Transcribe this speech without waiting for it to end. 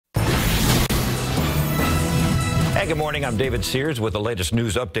Hey, good morning. I'm David Sears with the latest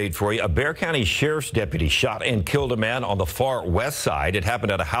news update for you. A Bexar County Sheriff's deputy shot and killed a man on the far west side. It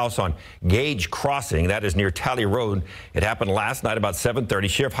happened at a house on Gage Crossing. That is near Talley Road. It happened last night about 7:30.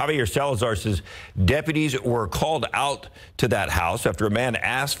 Sheriff Javier Salazar says deputies were called out to that house after a man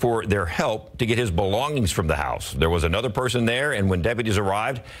asked for their help to get his belongings from the house. There was another person there, and when deputies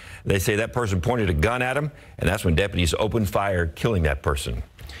arrived, they say that person pointed a gun at him, and that's when deputies opened fire, killing that person.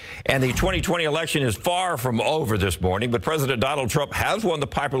 And the 2020 election is far from over this morning, but President Donald Trump has won the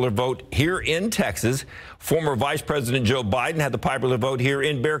popular vote here in Texas. Former Vice President Joe Biden had the popular vote here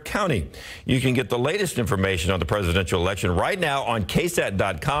in Bexar County. You can get the latest information on the presidential election right now on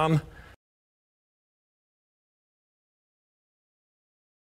KSAT.com.